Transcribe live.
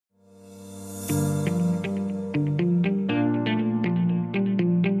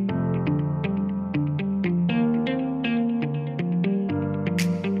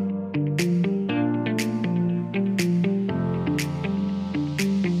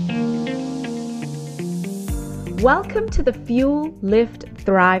Welcome to the Fuel, Lift,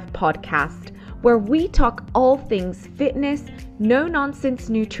 Thrive podcast, where we talk all things fitness, no-nonsense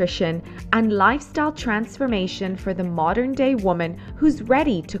nutrition, and lifestyle transformation for the modern day woman who's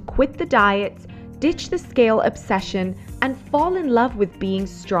ready to quit the diets, ditch the scale obsession, and fall in love with being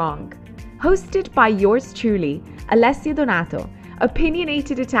strong. Hosted by yours truly, Alessia Donato,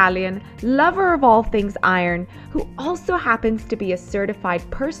 opinionated Italian, lover of all things iron, who also happens to be a certified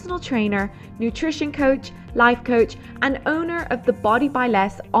personal trainer, nutrition coach, life coach, and owner of the Body by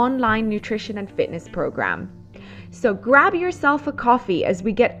Less online nutrition and fitness program. So grab yourself a coffee as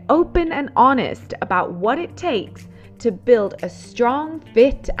we get open and honest about what it takes to build a strong,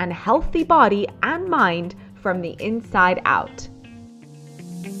 fit, and healthy body and mind from the inside out.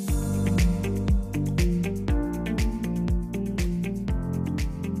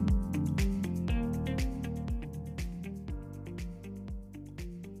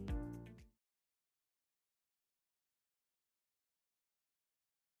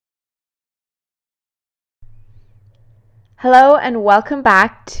 Hello and welcome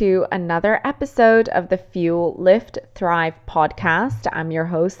back to another episode of the Fuel, Lift, Thrive podcast. I'm your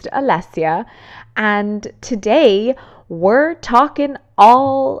host, Alessia, and today we're talking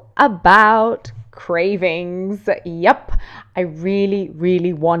all about cravings. Yep, I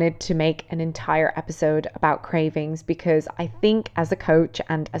really wanted to make an entire episode about cravings because I think as a coach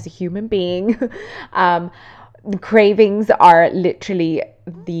and as a human being, cravings are literally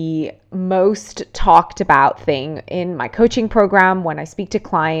the most talked about thing in my coaching program when I speak to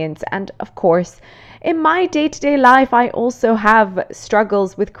clients. And of course, in my day-to-day life, I also have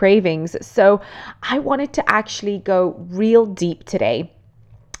struggles with cravings. So I wanted to actually go real deep today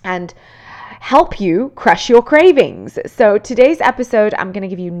and help you crush your cravings. So today's episode, I'm going to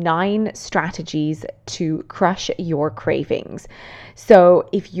give you 9 strategies to crush your cravings. So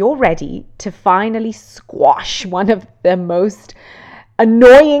if you're ready to finally squash one of the most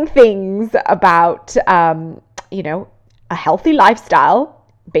annoying things about, a healthy lifestyle,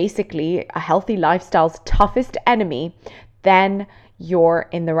 basically a healthy lifestyle's toughest enemy, then you're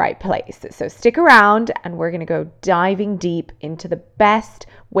in the right place. So stick around and we're going to go diving deep into the best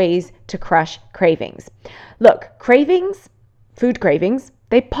ways to crush cravings. Look, cravings, food cravings,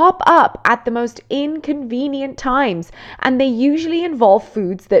 they pop up at the most inconvenient times, and they usually involve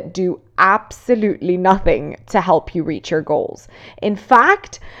foods that do absolutely nothing to help you reach your goals. In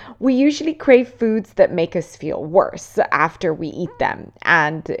fact, we usually crave foods that make us feel worse after we eat them,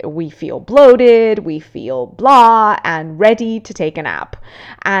 and we feel bloated, we feel blah, and ready to take a nap.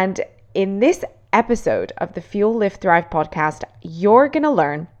 And in this episode of the Fuel, Lift, Thrive podcast, you're going to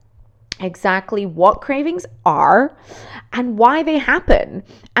learn exactly what cravings are and why they happen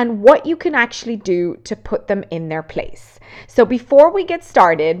and what you can actually do to put them in their place. So before we get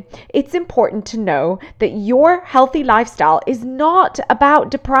started, it's important to know that your healthy lifestyle is not about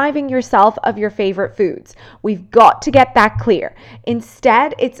depriving yourself of your favorite foods. We've got to get that clear.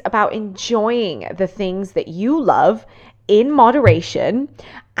 Instead, it's about enjoying the things that you love in moderation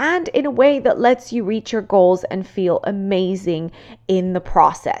and in a way that lets you reach your goals and feel amazing in the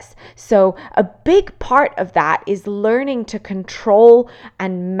process. So a big part of that is learning to control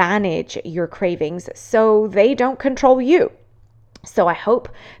and manage your cravings so they don't control you. So I hope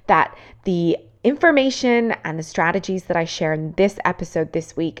that the information and the strategies that I share in this episode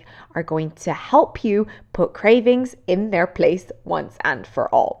this week are going to help you put cravings in their place once and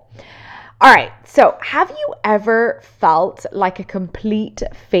for all. All right, so have you ever felt like a complete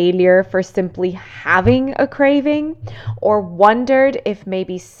failure for simply having a craving, or wondered if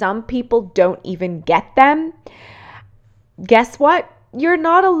maybe some people don't even get them? Guess what? You're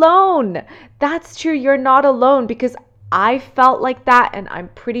not alone. That's true, you're not alone, because I felt like that, and I'm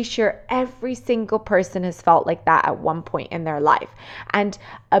pretty sure every single person has felt like that at one point in their life. And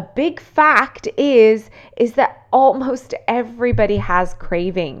a big fact is that almost everybody has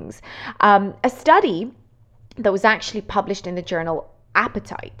cravings. A study that was actually published in the journal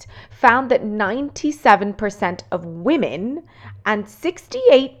Appetite found that 97% of women and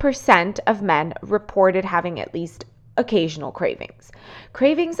 68% of men reported having at least occasional cravings.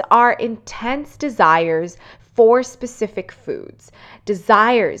 Cravings are intense desires for specific foods,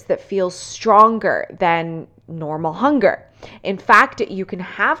 desires that feel stronger than normal hunger. In fact, you can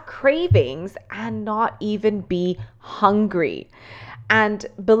have cravings and not even be hungry. And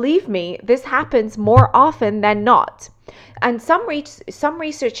believe me, this happens more often than not. And some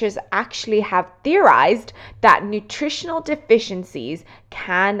researchers actually have theorized that nutritional deficiencies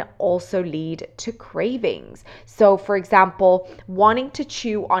can also lead to cravings. So, for example, wanting to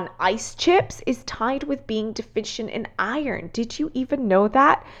chew on ice chips is tied with being deficient in iron. Did you even know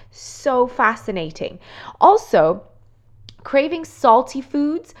that? So fascinating. Also, craving salty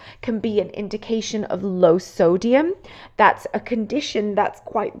foods can be an indication of low sodium. That's a condition that's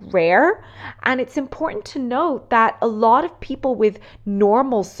quite rare. And it's important to note that a lot of people with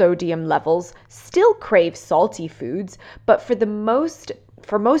normal sodium levels still crave salty foods, but for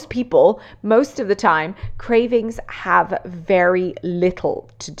most people, most of the time, cravings have very little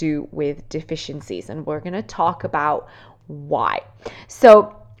to do with deficiencies. And we're going to talk about why.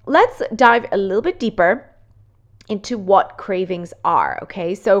 So let's dive a little bit deeper into what cravings are,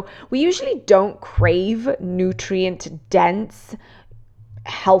 okay? So we usually don't crave nutrient-dense,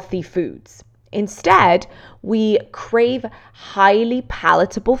 healthy foods. Instead, we crave highly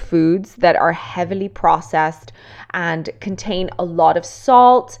palatable foods that are heavily processed and contain a lot of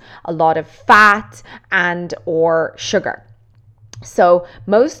salt, a lot of fat, and or sugar. So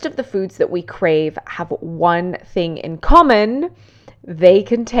most of the foods that we crave have one thing in common: they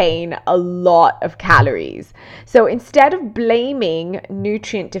contain a lot of calories. So instead of blaming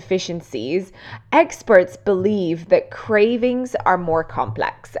nutrient deficiencies, experts believe that cravings are more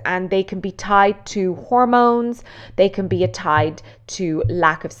complex and they can be tied to hormones, they can be tied to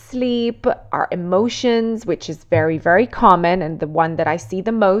lack of sleep, our emotions, which is very, very common and the one that I see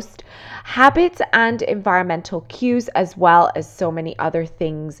the most, habits and environmental cues, as well as so many other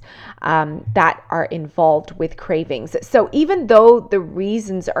things that are involved with cravings. So even though the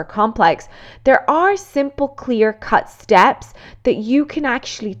reasons are complex, there are simple, clear-cut steps that you can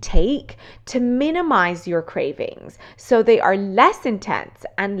actually take to minimize your cravings so they are less intense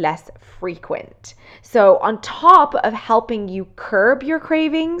and less frequent. So on top of helping you curb your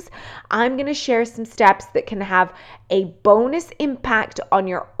cravings, I'm going to share some steps that can have a bonus impact on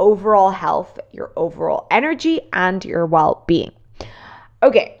your overall health, your overall energy, and your well-being.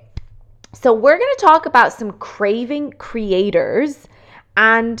 Okay, so we're going to talk about some craving creators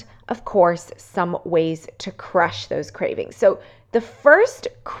and, of course, some ways to crush those cravings. So the first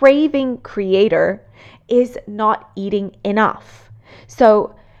craving creator is not eating enough.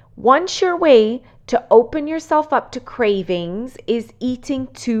 So one sure way to open yourself up to cravings is eating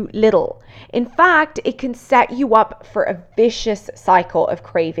too little. In fact, it can set you up for a vicious cycle of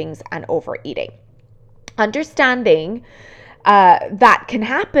cravings and overeating. Understanding that can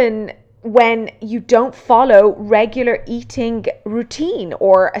happen when you don't follow regular eating routine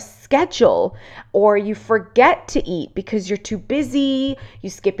or a schedule, or you forget to eat because you're too busy,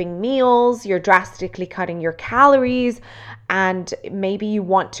 you're skipping meals, you're drastically cutting your calories, and maybe you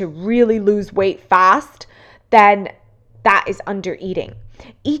want to really lose weight fast, then that is under eating.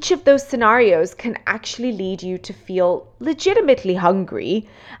 Each of those scenarios can actually lead you to feel legitimately hungry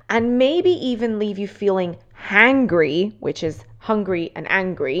and maybe even leave you feeling hangry, which is hungry and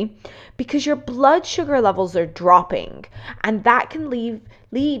angry, because your blood sugar levels are dropping, and that can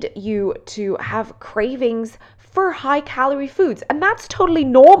lead you to have cravings for high calorie foods, and that's totally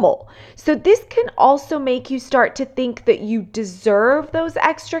normal. So this can also make you start to think that you deserve those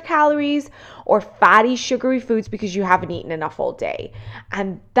extra calories or fatty sugary foods because you haven't eaten enough all day,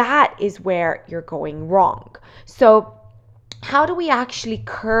 and that is where you're going wrong. So how do we actually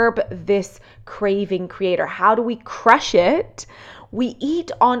curb this craving creator? How do we crush it? We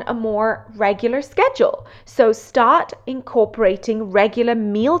eat on a more regular schedule. So start incorporating regular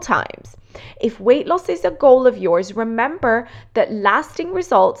meal times. If weight loss is a goal of yours, remember that lasting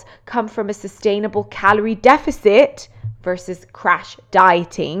results come from a sustainable calorie deficit versus crash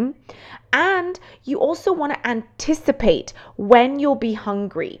dieting. And you also want to anticipate when you'll be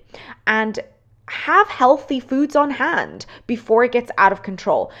hungry and have healthy foods on hand before it gets out of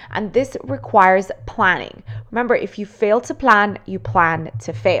control. And this requires planning. Remember, if you fail to plan, you plan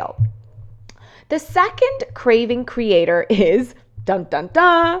to fail. The second craving creator is dun dun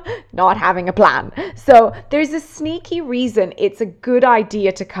dun, not having a plan. So there's a sneaky reason it's a good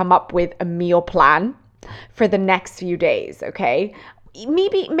idea to come up with a meal plan for the next few days, okay?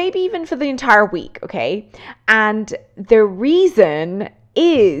 Maybe even for the entire week, okay? And the reason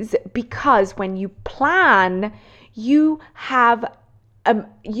is because when you plan, you have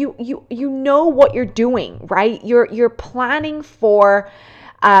you know what you're doing, right? You're planning for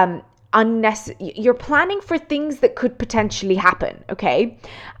you're planning for things that could potentially happen, okay?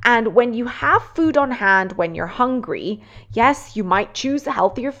 And when you have food on hand when you're hungry, yes, you might choose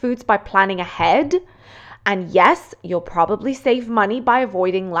healthier foods by planning ahead. And yes, you'll probably save money by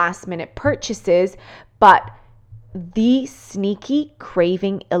avoiding last-minute purchases, but the sneaky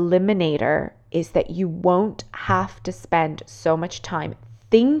craving eliminator is that you won't have to spend so much time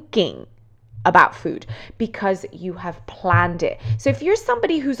thinking about food because you have planned it. So if you're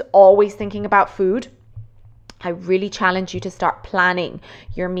somebody who's always thinking about food, I really challenge you to start planning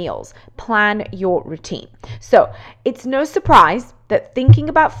your meals, plan your routine. So it's no surprise that thinking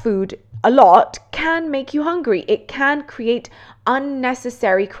about food a lot can make you hungry. It can create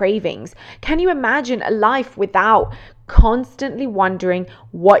unnecessary cravings. Can you imagine a life without constantly wondering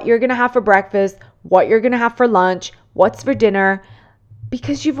what you're going to have for breakfast, what you're going to have for lunch, what's for dinner?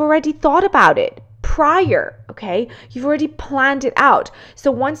 Because you've already thought about it prior, okay? You've already planned it out.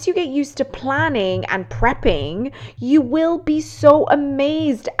 So once you get used to planning and prepping, you will be so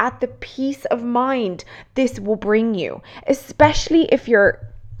amazed at the peace of mind this will bring you, especially if you're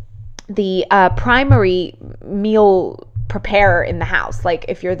the primary meal preparer in the house. Like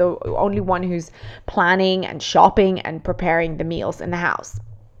if you're the only one who's planning and shopping and preparing the meals in the house.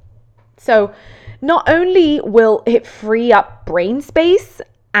 So not only will it free up brain space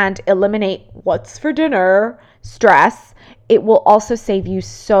and eliminate what's for dinner stress, it will also save you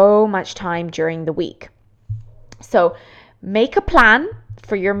so much time during the week. So make a plan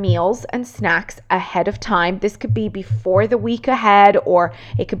for your meals and snacks ahead of time. This could be before the week ahead, or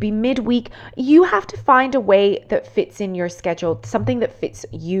it could be midweek. You have to find a way that fits in your schedule, something that fits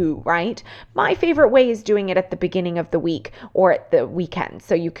you, right? My favorite way is doing it at the beginning of the week or at the weekend,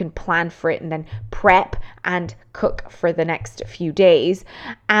 so you can plan for it and then prep and cook for the next few days.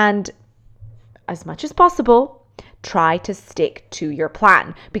 And as much as possible, try to stick to your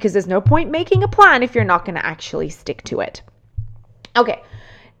plan, because there's no point making a plan if you're not going to actually stick to it. Okay,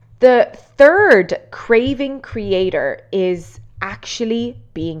 the third craving creator is actually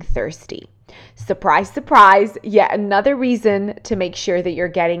being thirsty. Surprise, surprise, yet another reason to make sure that you're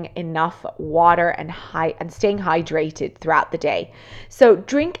getting enough water and staying hydrated throughout the day. So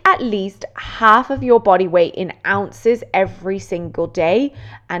drink at least half of your body weight in ounces every single day,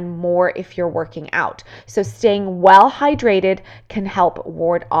 and more if you're working out. So staying well hydrated can help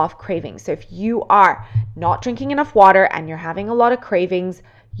ward off cravings. So if you are not drinking enough water and you're having a lot of cravings,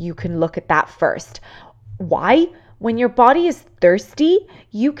 you can look at that first. Why? When your body is thirsty,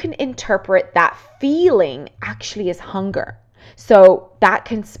 you can interpret that feeling actually as hunger. So that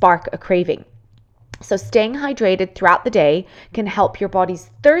can spark a craving. So staying hydrated throughout the day can help your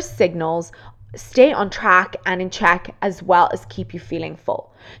body's thirst signals stay on track and in check, as well as keep you feeling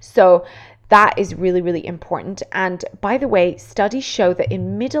full. So that is really, really important. And by the way, studies show that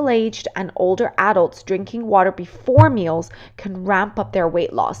in middle-aged and older adults, drinking water before meals can ramp up their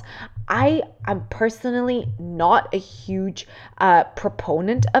weight loss. I am personally not a huge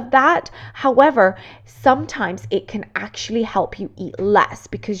proponent of that. However, sometimes it can actually help you eat less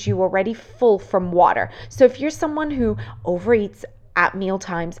because you're already full from water. So if you're someone who overeats at meal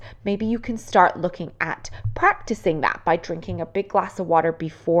times, maybe you can start looking at practicing that by drinking a big glass of water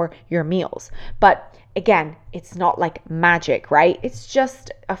before your meals. But again, it's not like magic, right? It's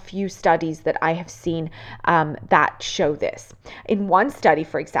just a few studies that I have seen that show this. In one study,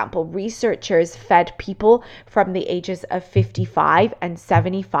 for example, researchers fed people from the ages of 55 and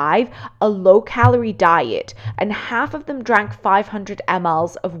 75 a low-calorie diet, and half of them drank 500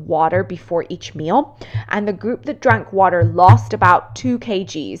 mLs of water before each meal, and the group that drank water lost about 2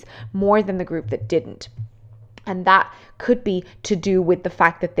 kgs more than the group that didn't. And that could be to do with the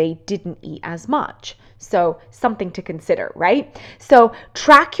fact that they didn't eat as much. So something to consider, right? So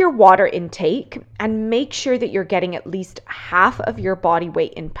track your water intake and make sure that you're getting at least half of your body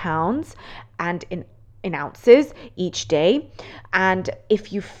weight in pounds and in ounces each day. And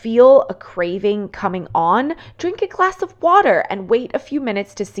if you feel a craving coming on, drink a glass of water and wait a few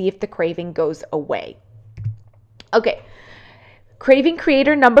minutes to see if the craving goes away. Okay. Craving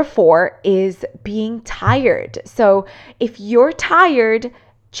creator number 4 is being tired. So if you're tired,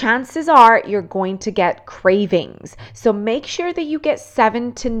 chances are you're going to get cravings. So make sure that you get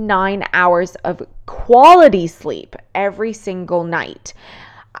 7 to 9 hours of quality sleep every single night.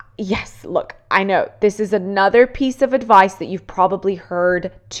 Yes, look, I know this is another piece of advice that you've probably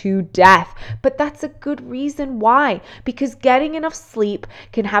heard to death, but that's a good reason why, because getting enough sleep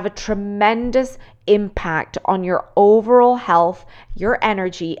can have a tremendous impact on your overall health, your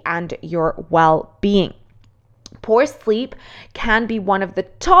energy, and your well-being. Poor sleep can be one of the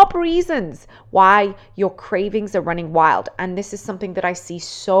top reasons why your cravings are running wild. And this is something that I see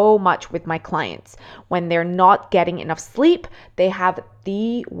so much with my clients. When they're not getting enough sleep, they have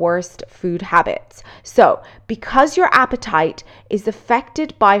the worst food habits. So because your appetite is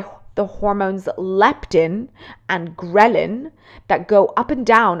affected by the hormones leptin and ghrelin that go up and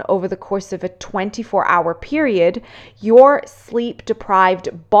down over the course of a 24-hour period, your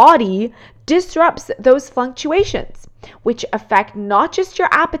sleep-deprived body disrupts those fluctuations, which affect not just your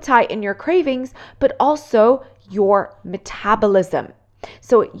appetite and your cravings, but also your metabolism.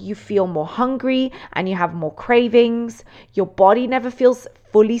 So you feel more hungry and you have more cravings. Your body never feels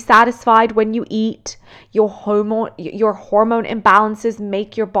fully satisfied when you eat. Your hormone imbalances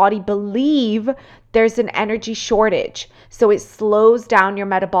make your body believe there's an energy shortage. So it slows down your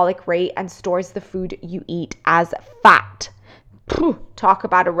metabolic rate and stores the food you eat as fat. Talk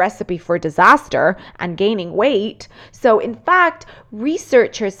about a recipe for disaster and gaining weight. So in fact,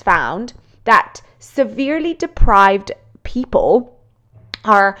 researchers found that severely deprived people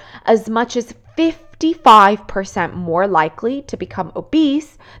are as much as 55% more likely to become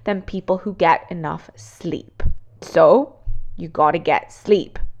obese than people who get enough sleep. So you got to get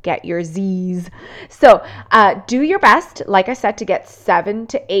sleep. Get your Z's. So do your best, like I said, to get 7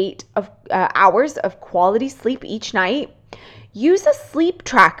 to 8 hours of quality sleep each night. Use a sleep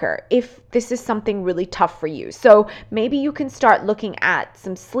tracker if this is something really tough for you. So maybe you can start looking at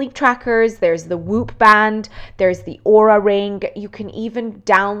some sleep trackers. There's the Whoop Band, there's the Oura Ring. You can even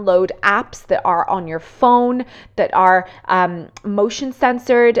download apps that are on your phone that are motion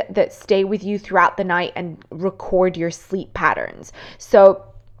censored, that stay with you throughout the night and record your sleep patterns. So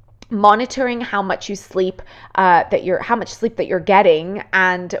monitoring how much you sleep, how much sleep that you're getting,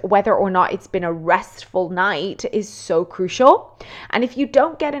 and whether or not it's been a restful night is so crucial. And if you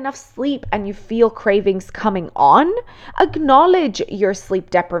don't get enough sleep and you feel cravings coming on, acknowledge your sleep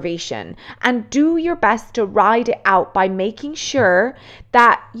deprivation and do your best to ride it out by making sure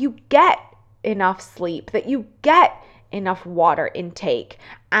that you get enough sleep, that you get enough water intake,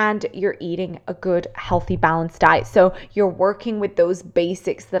 and you're eating a good, healthy, balanced diet. So you're working with those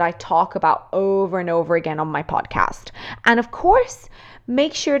basics that I talk about over and over again on my podcast. And of course,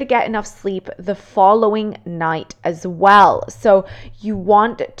 make sure to get enough sleep the following night as well. So you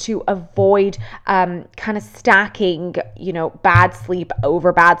want to avoid kind of stacking, bad sleep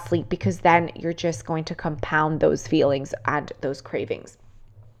over bad sleep, because then you're just going to compound those feelings and those cravings.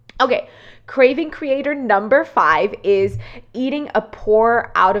 Okay, craving creator number 5 is eating a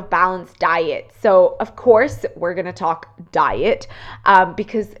poor, out of balance diet. So of course, we're going to talk diet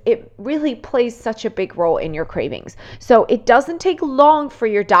because it really plays such a big role in your cravings. So it doesn't take long for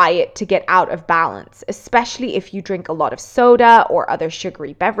your diet to get out of balance, especially if you drink a lot of soda or other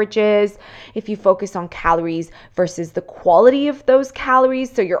sugary beverages, if you focus on calories versus the quality of those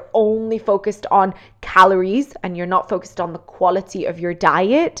calories. So you're only focused on calories and you're not focused on the quality of your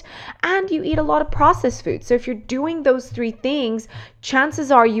diet, and you eat a lot of processed food. So if you're doing those 3 things,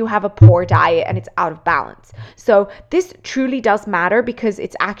 chances are you have a poor diet and it's out of balance. So this truly does matter because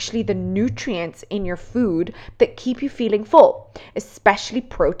it's actually the nutrients in your food that keep you feeling full, especially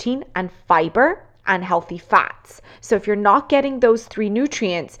protein and fiber and healthy fats. So if you're not getting those 3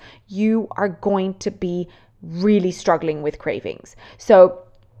 nutrients, you are going to be really struggling with cravings. So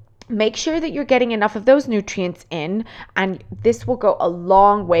make sure that you're getting enough of those nutrients in, and this will go a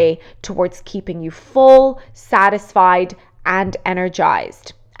long way towards keeping you full, satisfied, and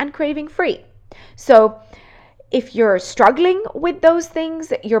energized and craving free. So if you're struggling with those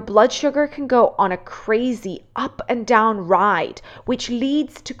things, your blood sugar can go on a crazy up and down ride, which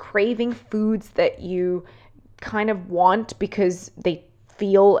leads to craving foods that you kind of want because they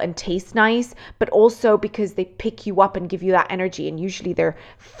feel and taste nice, but also because they pick you up and give you that energy, and usually they're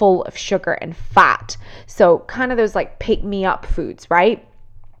full of sugar and fat. So kind of those like pick me up foods, right?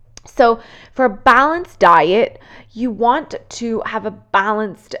 So for a balanced diet, you want to have a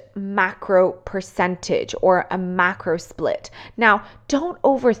balanced macro percentage or a macro split. Now, don't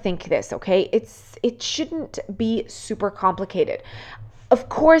overthink this, okay? It shouldn't be super complicated. Of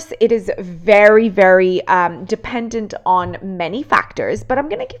course, it is very, very dependent on many factors, but I'm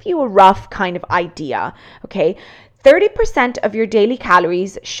going to give you a rough kind of idea, okay? 30% of your daily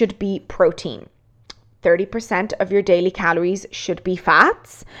calories should be protein. 30% of your daily calories should be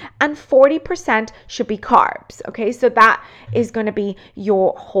fats, and 40% should be carbs, okay? So that is going to be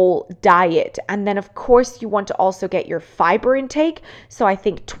your whole diet. And then, of course, you want to also get your fiber intake. So I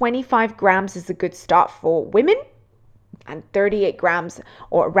think 25 grams is a good start for women, and 38 grams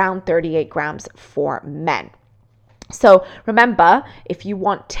or around 38 grams for men. So remember, if you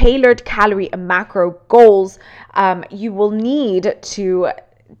want tailored calorie and macro goals, you will need to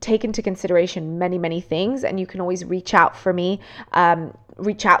take into consideration many things, and you can always reach out to me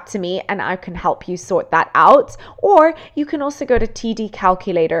and I can help you sort that out. Or you can also go to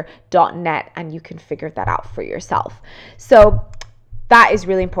tdcalculator.net and you can figure that out for yourself. So that is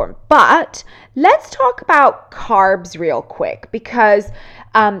really important. But let's talk about carbs real quick, because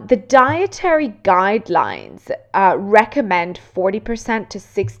the dietary guidelines recommend 40% to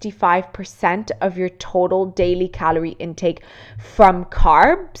 65% of your total daily calorie intake from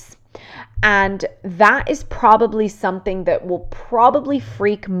carbs. And that is probably something that will probably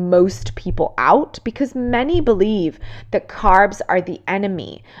freak most people out, because many believe that carbs are the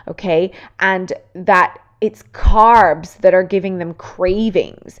enemy, okay? And that it's carbs that are giving them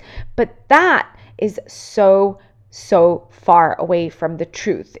cravings. But that is so far away from the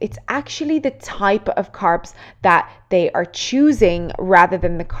truth. It's actually the type of carbs that they are choosing rather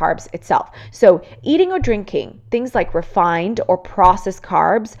than the carbs itself. So eating or drinking things like refined or processed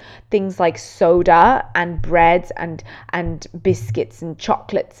carbs, things like soda and breads and biscuits and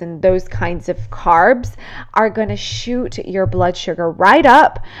chocolates and those kinds of carbs are going to shoot your blood sugar right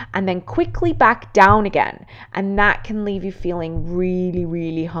up and then quickly back down again. And that can leave you feeling really,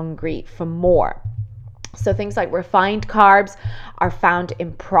 really hungry for more. So things like refined carbs are found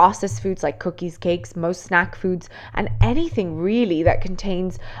in processed foods like cookies, cakes, most snack foods, and anything really that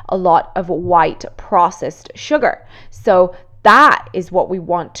contains a lot of white processed sugar. So that is what we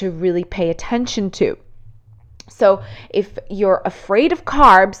want to really pay attention to. So if you're afraid of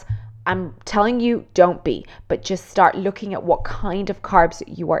carbs, I'm telling you, don't be, but just start looking at what kind of carbs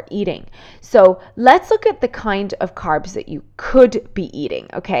you are eating. So let's look at the kind of carbs that you could be eating,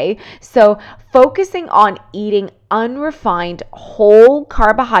 okay? So focusing on eating unrefined whole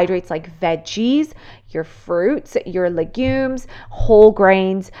carbohydrates like veggies, your fruits, your legumes, whole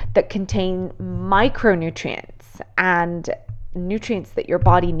grains that contain micronutrients and nutrients that your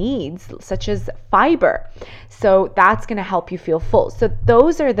body needs, such as fiber. So that's going to help you feel full. So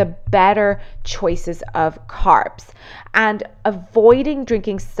those are the better choices of carbs. And avoiding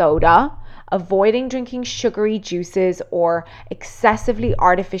drinking soda, avoiding drinking sugary juices or excessively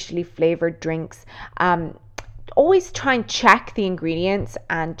artificially flavored drinks. Always try and check the ingredients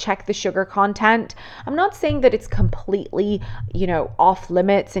and check the sugar content. I'm not saying that it's completely, off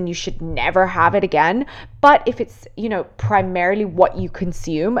limits and you should never have it again. But if it's, primarily what you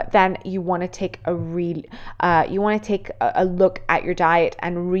consume, then you want to take a look at your diet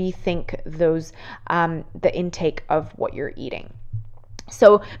and rethink those, the intake of what you're eating.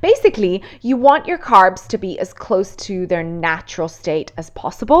 So basically, you want your carbs to be as close to their natural state as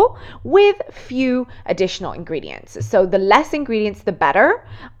possible with few additional ingredients. So the less ingredients, the better.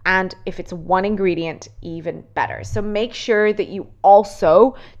 And if it's one ingredient, even better. So make sure that you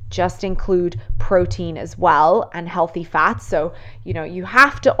also just include protein as well and healthy fats. So, you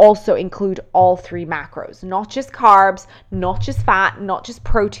have to also include all three macros, not just carbs, not just fat, not just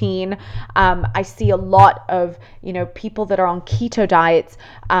protein. I see a lot of, people that are on keto diets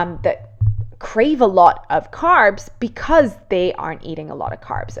that crave a lot of carbs because they aren't eating a lot of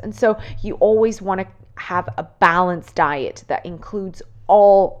carbs. And so you always want to have a balanced diet that includes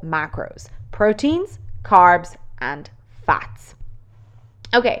all macros, proteins, carbs, and fats.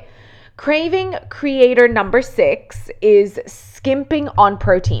 Okay, craving creator number 6 is skimping on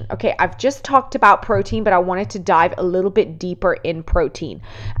protein. Okay, I've just talked about protein, but I wanted to dive a little bit deeper in protein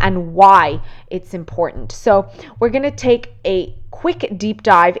and why it's important. So we're going to take a quick deep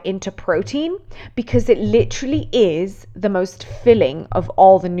dive into protein because it literally is the most filling of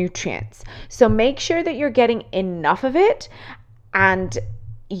all the nutrients. So make sure that you're getting enough of it, and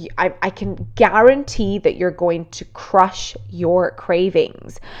I can guarantee that you're going to crush your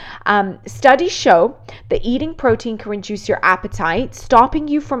cravings. Studies show that eating protein can reduce your appetite, stopping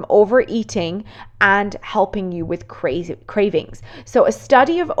you from overeating and helping you with cravings. So a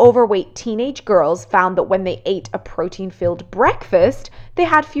study of overweight teenage girls found that when they ate a protein-filled breakfast, they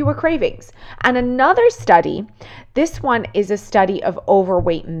had fewer cravings. And another study, this one is a study of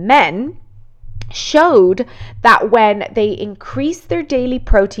overweight men, showed that when they increased their daily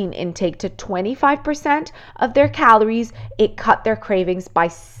protein intake to 25% of their calories, it cut their cravings by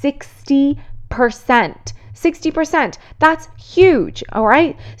 60%. 60%. That's huge. All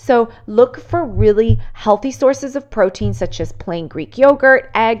right. So look for really healthy sources of protein such as plain Greek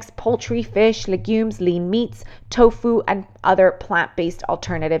yogurt, eggs, poultry, fish, legumes, lean meats, tofu, and other plant-based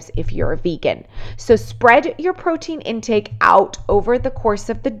alternatives if you're a vegan. So spread your protein intake out over the course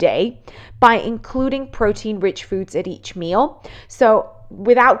of the day by including protein-rich foods at each meal. So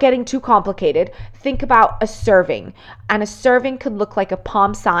without getting too complicated, think about a serving. And a serving could look like a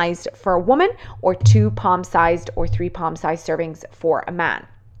palm-sized for a woman, or 2 palm-sized or 3 palm-sized servings for a man,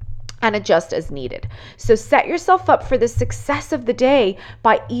 and adjust as needed. So set yourself up for the success of the day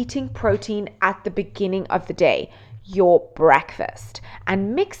by eating protein at the beginning of the day. your breakfast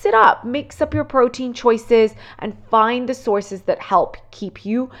and mix it up. Mix up your protein choices and find the sources that help keep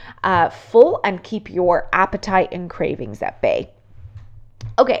you full and keep your appetite and cravings at bay.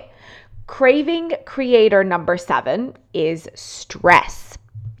 Okay, craving creator number 7 is stress.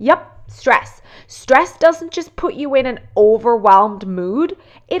 Yep, stress. Stress doesn't just put you in an overwhelmed mood,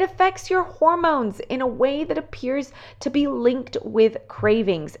 it affects your hormones in a way that appears to be linked with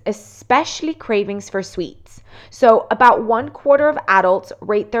cravings, especially cravings for sweets. So, about 1/4 of adults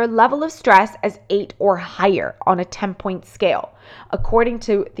rate their level of stress as 8 or higher on a 10-point scale, according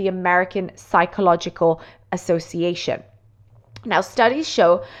to the American Psychological Association. Now, studies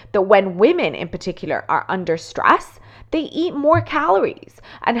show that when women in particular are under stress, they eat more calories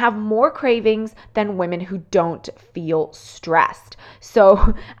and have more cravings than women who don't feel stressed.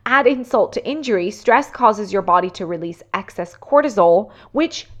 So, add insult to injury, stress causes your body to release excess cortisol,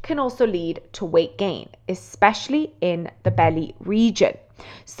 which can also lead to weight gain, especially in the belly region.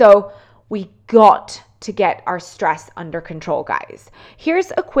 So, we got to get our stress under control, guys.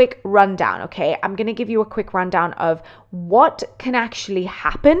 Here's a quick rundown, okay? I'm going to give you a quick rundown of what can actually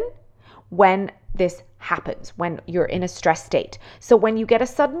happen when this happens, when you're in a stress state. So when you get a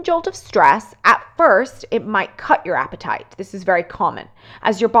sudden jolt of stress, at first, it might cut your appetite. This is very common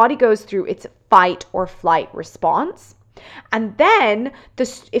as your body goes through its fight or flight response. And then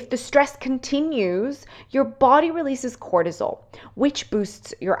if the stress continues, your body releases cortisol, which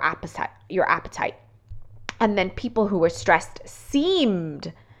boosts your appetite. And then people who are stressed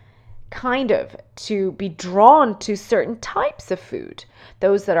seemed kind of to be drawn to certain types of food,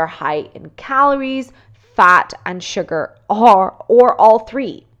 those that are high in calories, fat, and sugar, or all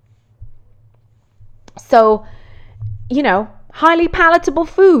three. So, highly palatable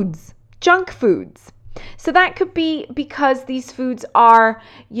foods, junk foods. So that could be because these foods are,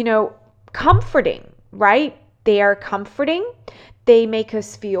 comforting, right? They are comforting. They make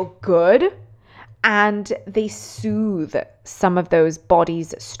us feel good. And they soothe some of those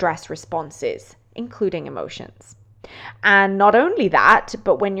body's stress responses, including emotions. And not only that,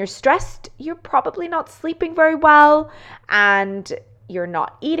 but when you're stressed, you're probably not sleeping very well, and you're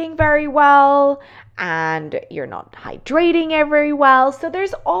not eating very well, and you're not hydrating very well. So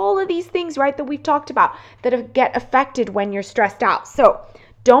there's all of these things, right, that we've talked about that get affected when you're stressed out. So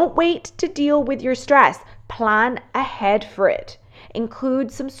don't wait to deal with your stress. Plan ahead for it.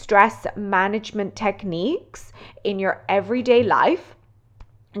 Include some stress management techniques in your everyday life.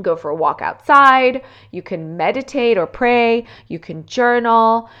 And go for a walk outside. You can meditate or pray. You can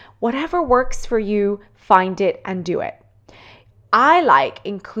journal. Whatever works for you, find it and do it. I like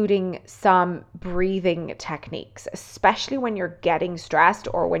including some breathing techniques, especially when you're getting stressed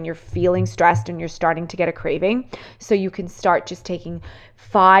or when you're feeling stressed and you're starting to get a craving. So you can start just taking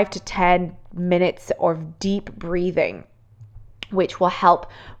 5 to 10 minutes of deep breathing, which will help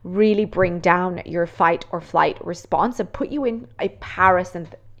really bring down your fight or flight response and put you in a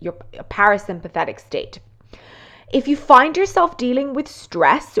parasympathetic state. If you find yourself dealing with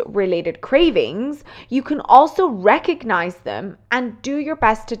stress-related cravings, you can also recognize them and do your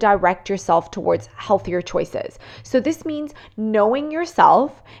best to direct yourself towards healthier choices. So this means knowing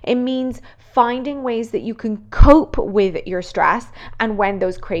yourself. It means finding ways that you can cope with your stress. And when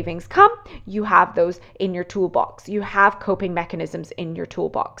those cravings come, you have those in your toolbox. You have coping mechanisms in your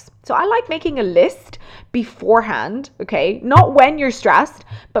toolbox. So I like making a list beforehand, okay? Not when you're stressed,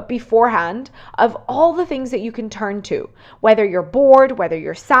 but beforehand, of all the things that you can turn to. Whether you're bored, whether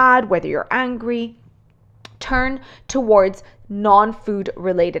you're sad, whether you're angry, turn towards non-food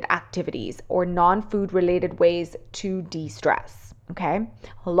related activities or non-food related ways to de-stress. Okay,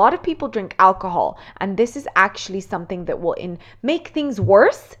 a lot of people drink alcohol, and this is actually something that will make things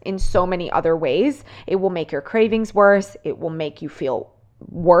worse in so many other ways. It will make your cravings worse. It will make you feel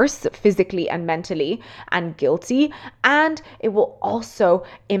worse physically and mentally and guilty, and it will also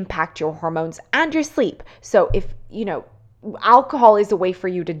impact your hormones and your sleep. So if alcohol is a way for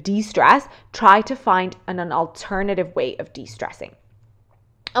you to de-stress, try to find an alternative way of de-stressing.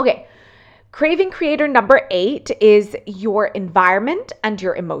 Okay. Craving creator number 8 is your environment and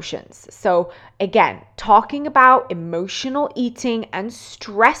your emotions. So again, talking about emotional eating and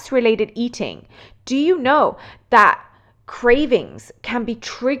stress-related eating. Do you know that cravings can be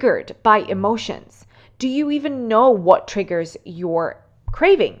triggered by emotions? Do you even know what triggers your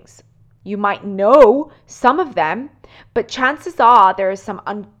cravings? You might know some of them, but chances are there are some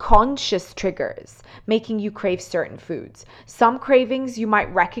unconscious triggers making you crave certain foods. Some cravings you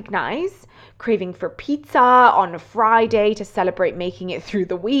might recognize. craving for pizza on a Friday to celebrate making it through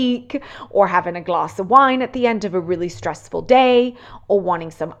the week, or having a glass of wine at the end of a really stressful day, or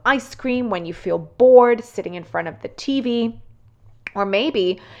wanting some ice cream when you feel bored sitting in front of the TV. Or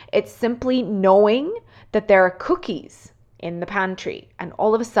maybe it's simply knowing that there are cookies in the pantry and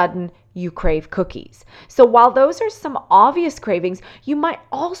all of a sudden you crave cookies. So while those are some obvious cravings, you might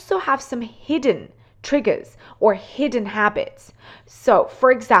also have some hidden triggers or hidden habits. So,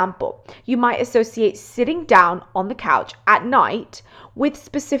 for example, you might associate sitting down on the couch at night with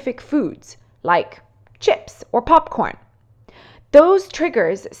specific foods like chips or popcorn. Those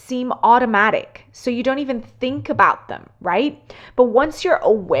triggers seem automatic, so you don't even think about them, right? But once you're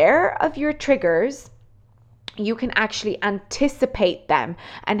aware of your triggers, you can actually anticipate them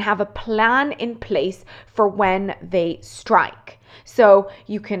and have a plan in place for when they strike. So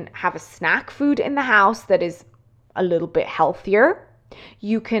you can have a snack food in the house that is a little bit healthier.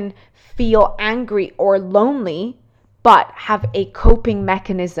 You can feel angry or lonely, but have a coping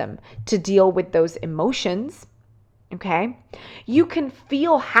mechanism to deal with those emotions. Okay? You can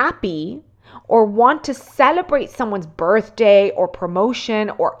feel happy or want to celebrate someone's birthday or promotion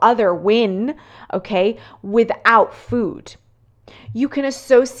or other win, okay, without food. You can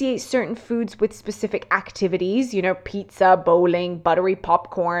associate certain foods with specific activities, pizza, bowling, buttery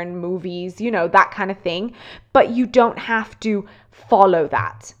popcorn, movies, that kind of thing. But you don't have to follow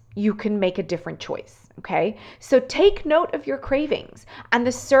that. You can make a different choice, okay? So take note of your cravings and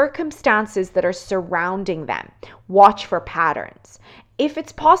the circumstances that are surrounding them. Watch for patterns. If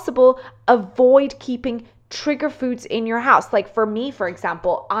it's possible, avoid keeping trigger foods in your house. Like for me, for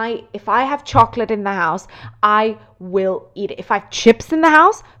example, if I have chocolate in the house, I will eat it. If I have chips in the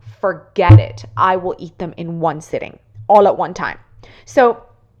house, forget it. I will eat them in one sitting, all at one time. So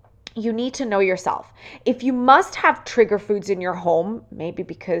you need to know yourself. If you must have trigger foods in your home, maybe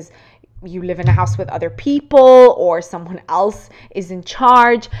because you live in a house with other people or someone else is in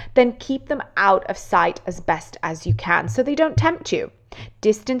charge, then keep them out of sight as best as you can so they don't tempt you.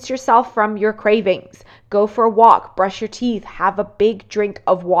 Distance yourself from your cravings. Go for a walk, brush your teeth, have a big drink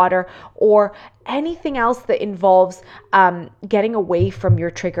of water, or anything else that involves getting away from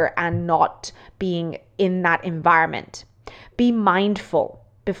your trigger and not being in that environment. Be mindful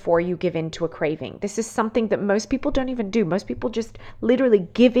before you give in to a craving. This is something that most people don't even do. Most people just literally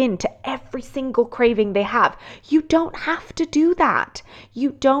give in to every single craving they have. You don't have to do that.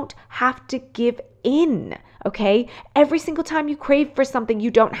 You don't have to give in, okay? Every single time you crave for something, you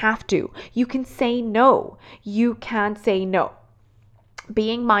don't have to. You can say no. You can say no.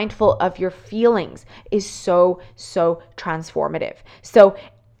 Being mindful of your feelings is so transformative. So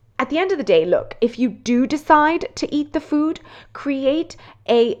at the end of the day, look, if you do decide to eat the food, create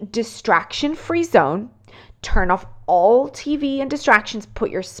a distraction-free zone, turn off all TV and distractions,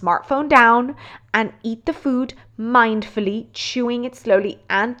 put your smartphone down and eat the food mindfully, chewing it slowly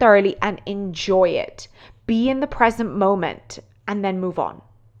and thoroughly and enjoy it. Be in the present moment and then move on.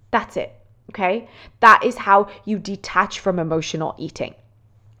 That's it, okay? That is how you detach from emotional eating.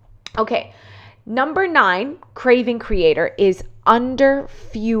 Okay, number 9, craving creator, is under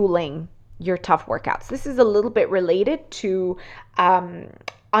fueling your tough workouts. This is a little bit related to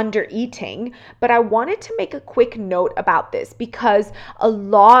under eating, but I wanted to make a quick note about this because a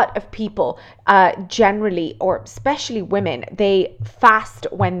lot of people generally, or especially women, they fast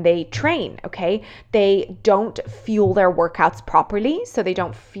when they train, okay? They don't fuel their workouts properly, so they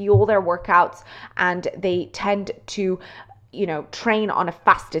don't fuel their workouts and they tend to, train on a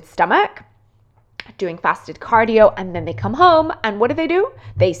fasted stomach, doing fasted cardio, and then they come home and what do?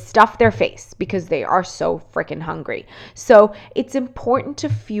 They stuff their face because they are so freaking hungry. So it's important to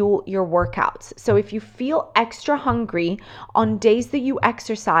fuel your workouts. So if you feel extra hungry on days that you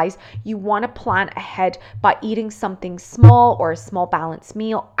exercise, you want to plan ahead by eating something small or a small balanced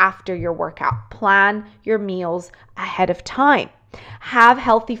meal after your workout. Plan your meals ahead of time. Have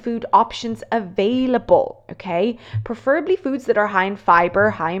healthy food options available, okay? Preferably foods that are high in fiber,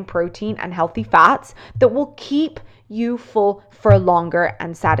 high in protein, and healthy fats that will keep you full for longer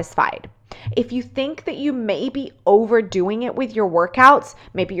and satisfied. If you think that you may be overdoing it with your workouts,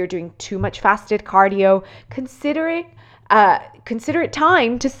 maybe you're doing too much fasted cardio, consider it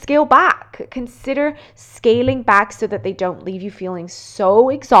time to scale back. Consider scaling back so that they don't leave you feeling so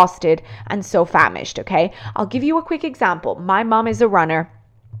exhausted and so famished, okay? I'll give you a quick example. My mom is a runner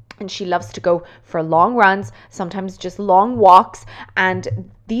and she loves to go for long runs, sometimes just long walks,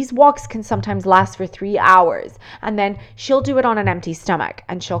 and these walks can sometimes last for 3 hours. And then she'll do it on an empty stomach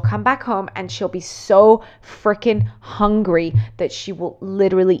and she'll come back home and she'll be so freaking hungry that she will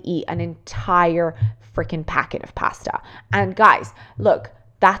literally eat an entire freaking packet of pasta. And guys, look,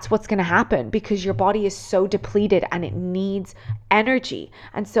 that's what's going to happen because your body is so depleted and it needs energy.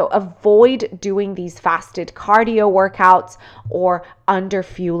 And so avoid doing these fasted cardio workouts or under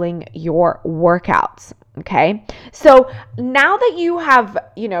fueling your workouts. Okay. So now that you have,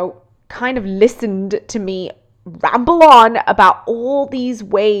 kind of listened to me ramble on about all these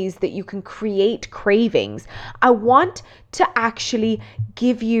ways that you can create cravings, I want to actually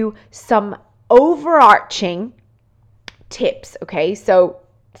give you some overarching tips. Okay. So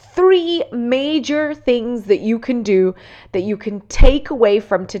 3 major things that you can do that you can take away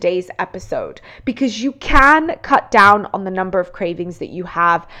from today's episode, because you can cut down on the number of cravings that you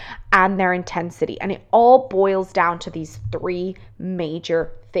have and their intensity. And it all boils down to these 3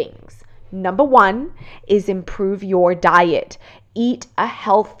 major things. Number 1 is improve your diet. Eat a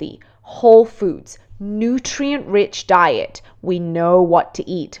healthy, whole foods, nutrient-rich diet. We know what to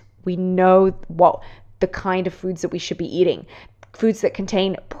eat. We know what the kind of foods that we should be eating. Foods that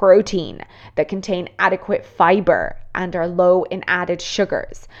contain protein, that contain adequate fiber, and are low in added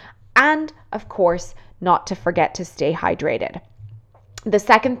sugars. And of course, not to forget to stay hydrated. The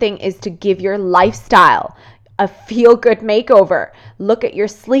second thing is to give your lifestyle a feel-good makeover. Look at your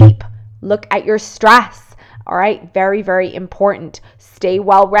sleep. Look at your stress. All right, very, very important. Stay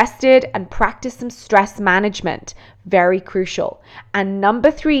well rested and practice some stress management. Very crucial. And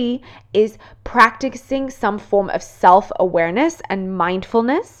number 3 is practicing some form of self-awareness and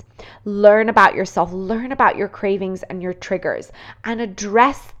mindfulness. Learn about yourself, learn about your cravings and your triggers, and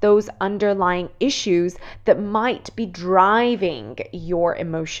address those underlying issues that might be driving your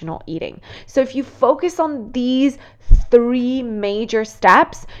emotional eating. So if you focus on these 3 major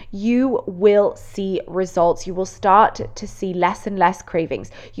steps, you will see results. You will start to see less and less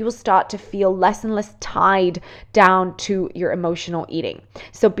cravings. You will start to feel less and less tied down to your emotional eating.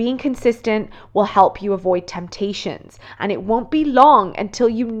 So being consistent will help you avoid temptations, and it won't be long until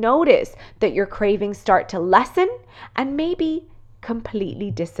you notice that your cravings start to lessen and maybe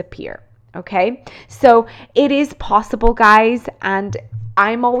completely disappear. Okay, so it is possible, guys, and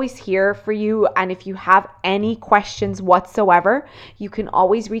I'm always here for you. And if you have any questions whatsoever, you can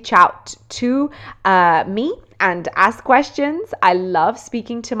always reach out to me and ask questions. I love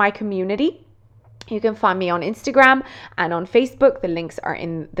speaking to my community. You can find me on Instagram and on Facebook. The links are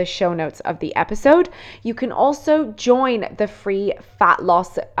in the show notes of the episode. You can also join the free Fat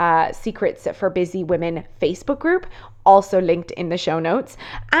Loss Secrets for Busy Women Facebook group, also linked in the show notes.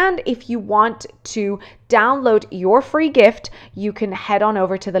 And if you want to download your free gift, you can head on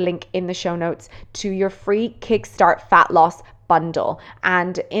over to the link in the show notes to your free Kickstart Fat Loss bundle.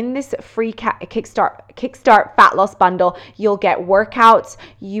 And in this free Kickstart Fat Loss bundle, you'll get workouts,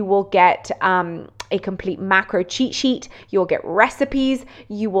 you will get a complete macro cheat sheet, you'll get recipes,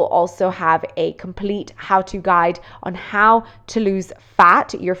 you will also have a complete how-to guide on how to lose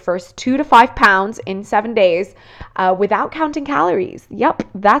fat, your first 2 to 5 pounds in 7 days without counting calories. Yep,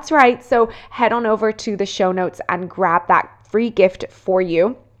 that's right. So head on over to the show notes and grab that free gift for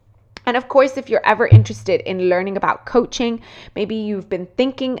you. And of course, if you're ever interested in learning about coaching, maybe you've been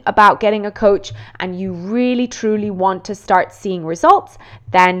thinking about getting a coach and you really truly want to start seeing results,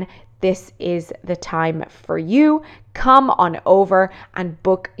 then this is the time for you. Come on over and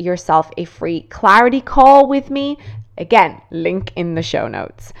book yourself a free clarity call with me. Again, link in the show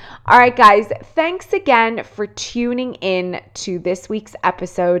notes. All right, guys, thanks again for tuning in to this week's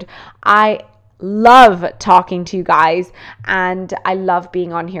episode. I love talking to you guys and I love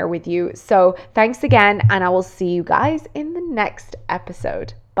being on here with you. So thanks again, and I will see you guys in the next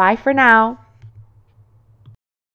episode. Bye for now.